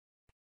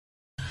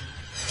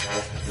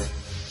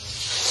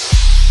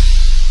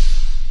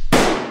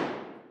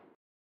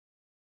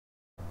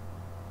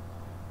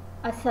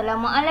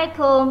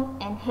Assalamualaikum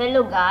and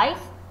hello guys.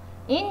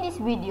 In this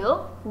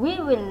video, we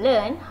will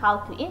learn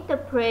how to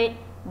interpret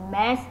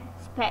mass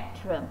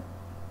spectrum.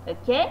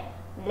 Okay,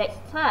 let's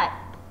start.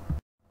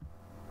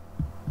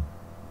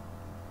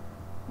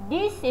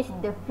 This is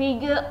the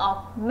figure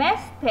of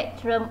mass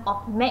spectrum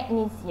of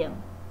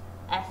magnesium.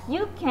 As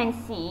you can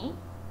see,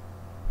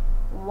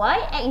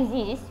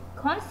 y-axis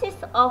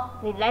consists of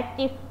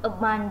relative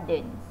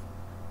abundance.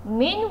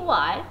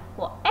 Meanwhile,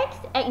 for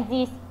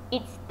x-axis,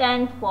 it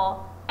stands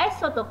for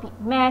isotopic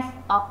mass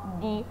of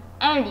the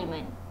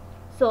element.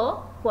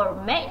 So, for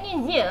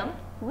magnesium,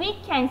 we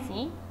can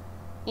see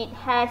it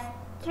has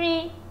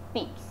 3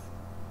 peaks.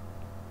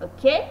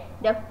 Okay,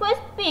 the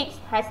first peak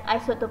has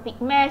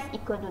isotopic mass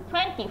equal to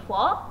 24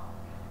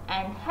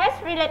 and has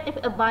relative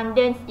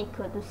abundance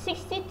equal to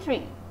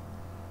 63.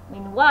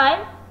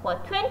 Meanwhile, for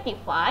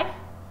 25,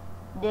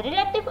 the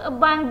relative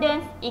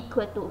abundance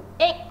equal to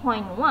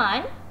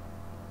 8.1,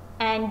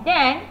 and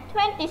then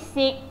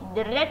 26,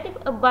 the relative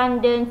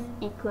abundance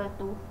equal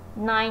to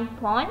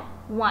 9.1.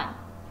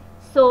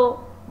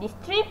 So, these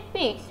 3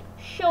 peaks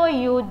show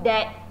you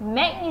that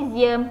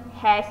magnesium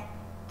has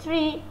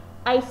 3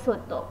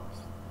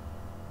 isotopes.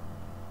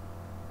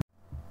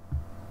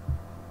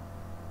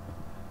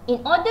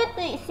 In order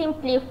to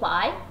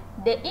simplify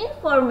the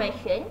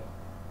information,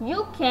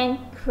 you can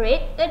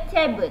create a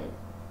table.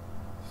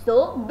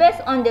 So,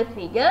 based on the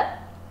figure,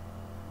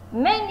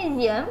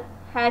 magnesium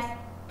has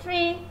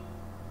 3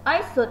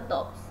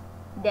 isotopes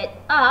that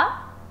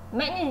are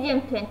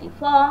magnesium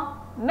 24,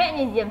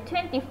 magnesium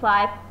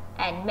 25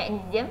 and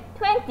magnesium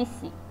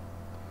 26.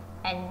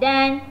 And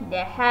then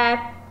they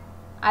have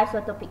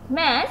isotopic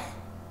mass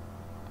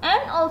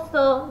and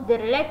also the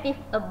relative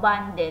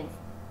abundance.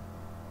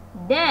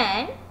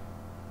 Then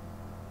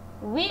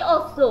we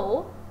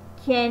also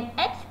can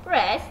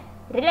express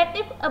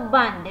relative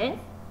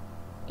abundance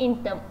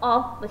in terms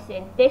of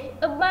percentage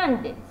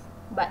abundance.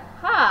 But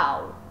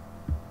how?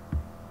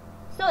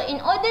 So,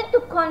 in order to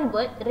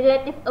convert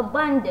relative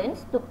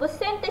abundance to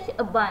percentage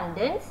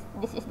abundance,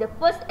 this is the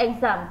first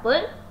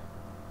example.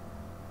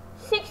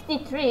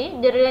 63,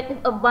 the relative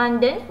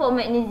abundance for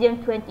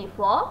magnesium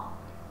 24,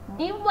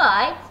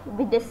 divides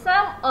with the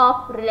sum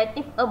of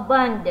relative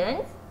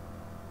abundance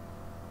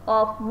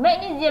of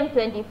magnesium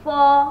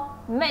 24,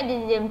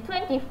 magnesium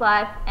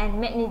 25 and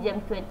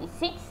magnesium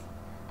 26,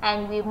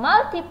 and we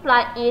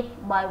multiply it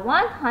by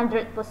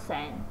 100%.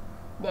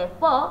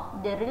 Therefore,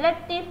 the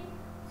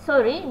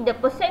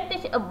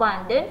percentage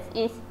abundance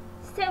is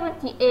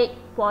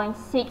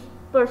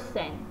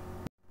 78.6%.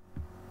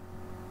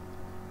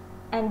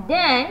 And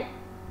then,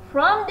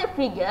 from the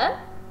figure,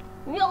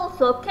 we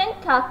also can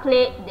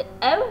calculate the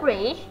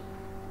average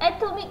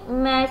atomic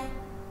mass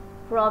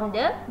from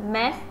the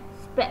mass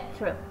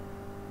spectrum.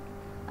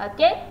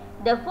 Okay,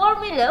 the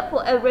formula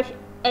for average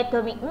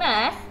atomic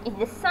mass is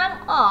the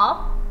sum of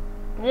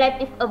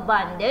relative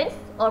abundance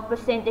or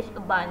percentage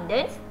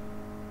abundance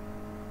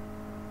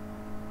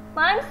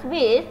times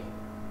with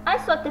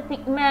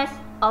isotopic mass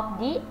of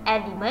the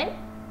element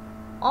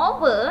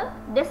over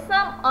the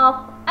sum of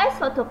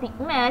isotopic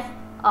mass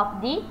of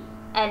the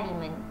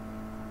element.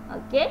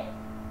 Okay,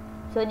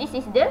 so this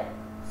is the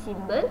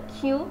symbol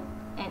Q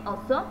and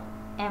also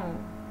M.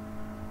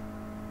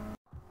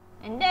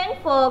 And then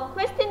for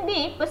question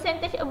B,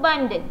 percentage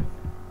abundance.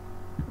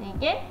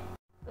 Okay,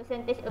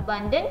 percentage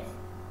abundance.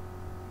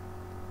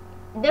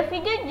 The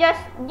figure just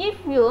give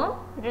you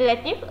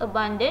relative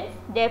abundance.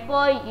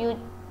 Therefore,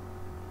 you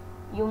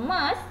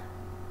must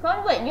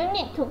convert. You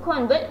need to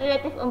convert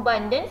relative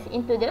abundance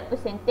into the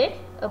percentage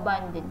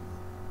abundance.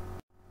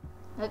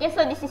 Okay,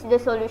 so this is the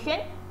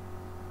solution.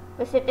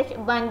 Percentage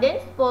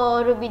abundance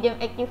for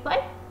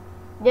rubidium-85.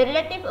 The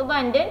relative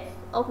abundance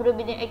of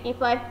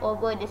rubidium-85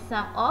 over the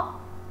sum of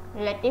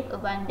relative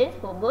abundance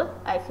for both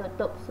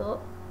isotopes. So,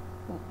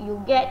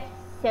 you get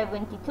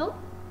 72.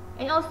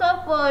 And also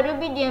for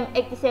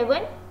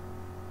rubidium-87,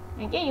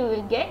 okay, you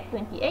will get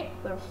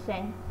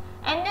 28%.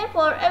 And then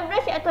for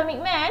average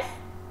atomic mass,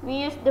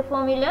 we use the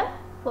formula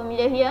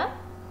here.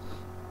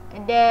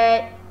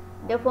 That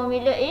the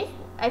formula is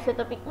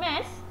isotopic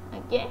mass,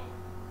 okay,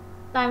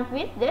 times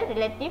with the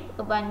relative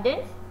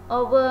abundance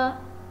over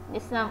the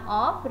sum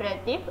of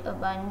relative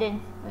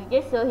abundance.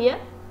 Okay, so here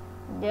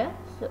the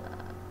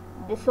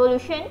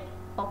solution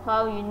of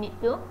how you need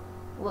to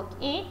work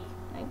it.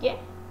 Okay,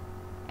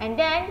 and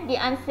then the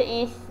answer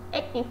is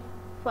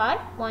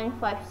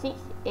 85.56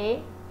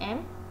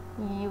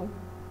 AMU.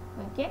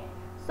 Okay,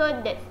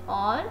 so that's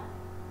all.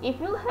 If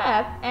you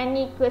have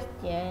any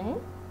question,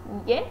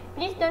 okay,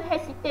 please don't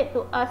hesitate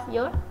to ask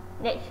your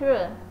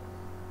lecturer.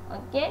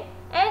 Okay,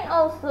 and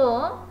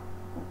also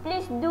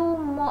please do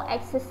more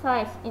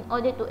exercise in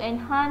order to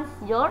enhance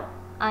your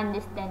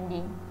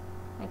understanding.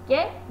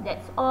 Okay,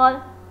 that's all.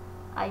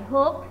 I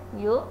hope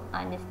you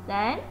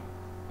understand.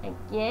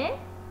 Okay,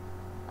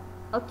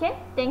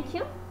 thank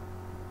you.